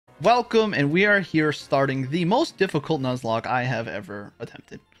Welcome, and we are here starting the most difficult Nuzlocke I have ever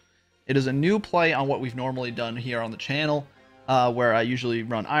attempted. It is a new play on what we've normally done here on the channel, where I usually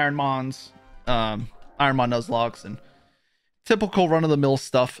run Ironmons, Ironmon Nuzlocks, and typical run-of-the-mill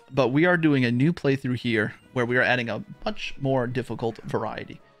stuff, but we are doing a new playthrough here where we are adding a much more difficult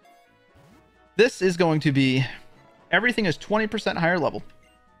variety. This is going to be, everything is 20% higher level.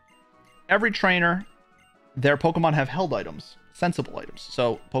 Every trainer, their Pokemon have held items. Sensible items.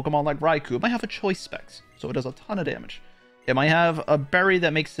 So Pokemon like Raikou, it might have a choice specs, so it does a ton of damage. It might have a berry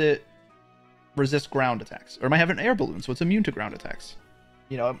that makes it resist ground attacks, or it might have an air balloon, so it's immune to ground attacks.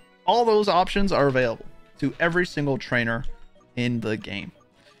 You know, all those options are available to every single trainer in the game.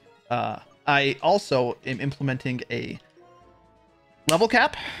 I also am implementing a level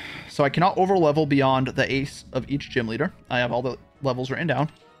cap, so I cannot over level beyond the ace of each gym leader. I have all the levels written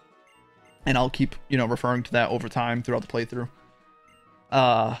down, and I'll keep, referring to that over time throughout the playthrough.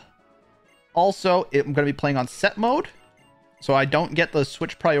 Also, I'm going to be playing on set mode, so I don't get the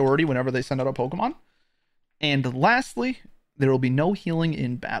switch priority whenever they send out a Pokemon. And lastly, there will be no healing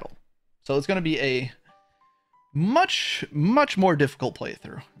in battle. So it's going to be a much more difficult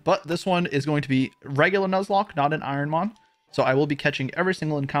playthrough. But this one is going to be regular Nuzlocke, not an Ironmon. So I will be catching every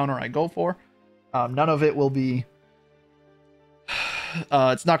single encounter I go for. None of it will be...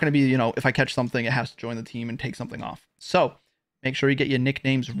 it's not going to be, if I catch something, it has to join the team and take something off. So make sure you get your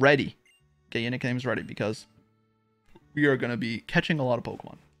nicknames ready. Get your nicknames ready because we are going to be catching a lot of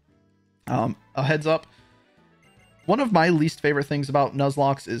Pokemon. A heads up. One of my least favorite things about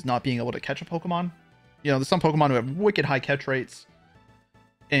Nuzlocks is not being able to catch a Pokemon. There's some Pokemon who have wicked high catch rates.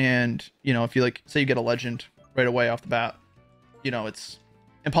 And, if you say you get a legend right away off the bat, it's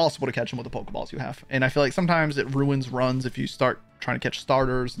impossible to catch them with the Pokeballs you have. And I feel like sometimes it ruins runs if you start trying to catch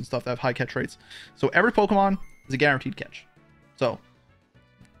starters and stuff that have high catch rates. So every Pokemon is a guaranteed catch. So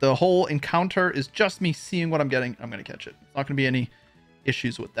the whole encounter is just me seeing what I'm getting. I'm going to catch it. It's not going to be any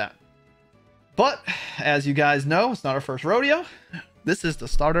issues with that. But as you guys know, it's not our first rodeo. This is the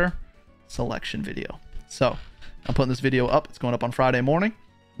starter selection video. So I'm putting this video up. It's going up on Friday morning.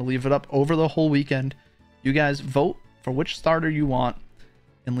 We'll leave it up over the whole weekend. You guys vote for which starter you want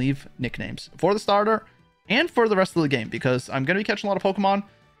and leave nicknames for the starter and for the rest of the game, because I'm going to be catching a lot of Pokemon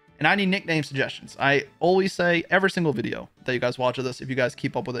and I need nickname suggestions. I always say every single video that you guys watch of this, if you guys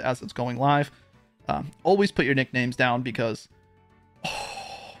keep up with it as it's going live, always put your nicknames down, because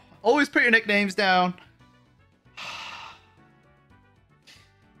always put your nicknames down,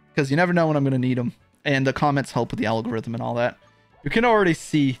 because you never know when I'm going to need them. And the comments help with the algorithm and all that. You can already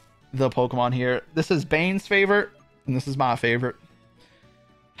see the Pokemon here. This is Bane's favorite and this is my favorite.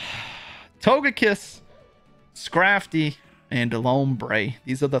 Togekiss, Scrafty, and Lombre.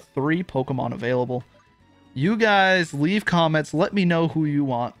 These are the 3 Pokemon available. You guys leave comments, let me know who you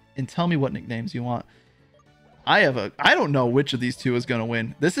want, and tell me what nicknames you want. I don't know which of these 2 is gonna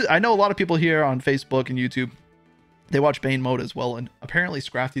win. I know a lot of people here on Facebook and YouTube, they watch Bane mode as well, and apparently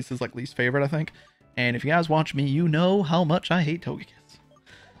Scrafty's is least favorite, I think. And if you guys watch me, you know how much I hate Togekiss.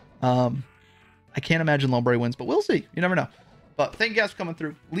 I can't imagine Lombre wins, but we'll see. You never know. But thank you guys for coming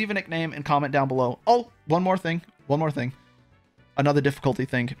through. Leave a nickname and comment down below. Oh, one more thing. Another difficulty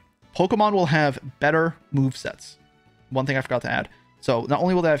thing. Pokemon will have better movesets. One thing I forgot to add. So not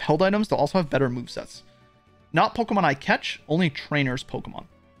only will they have held items, they'll also have better movesets. Not Pokemon I catch, only trainers Pokemon.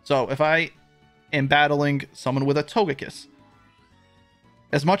 So if I am battling someone with a Togekiss,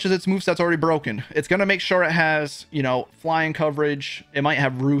 as much as its moveset's already broken, it's going to make sure it has, flying coverage. It might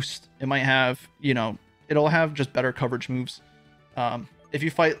have Roost. It might have, it'll have just better coverage moves. If you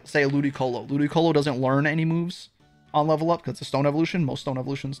fight, say, a Ludicolo doesn't learn any moves on level up because it's a Stone Evolution. Most Stone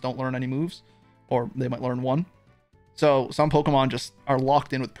Evolutions don't learn any moves, or they might learn one. So some Pokemon just are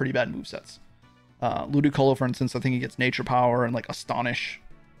locked in with pretty bad movesets. Ludicolo, for instance, I think he gets Nature Power and Astonish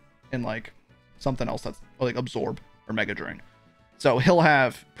and something else that's Absorb or Mega Drain. So he'll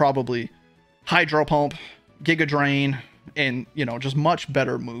have probably Hydro Pump, Giga Drain, and, just much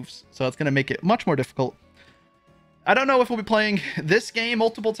better moves. So it's going to make it much more difficult. I don't know if we'll be playing this game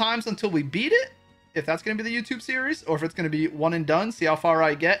multiple times until we beat it, if that's going to be the YouTube series, or if it's going to be one and done, see how far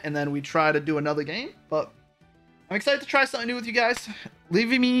I get, and then we try to do another game. But I'm excited to try something new with you guys.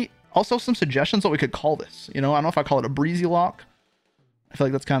 Leaving me also some suggestions what we could call this. I don't know if I call it a Breezlocke. I feel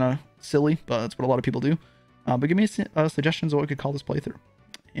like that's kind of silly, but that's what a lot of people do. But give me suggestions of what we could call this playthrough.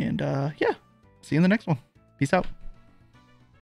 And yeah, see you in the next one. Peace out.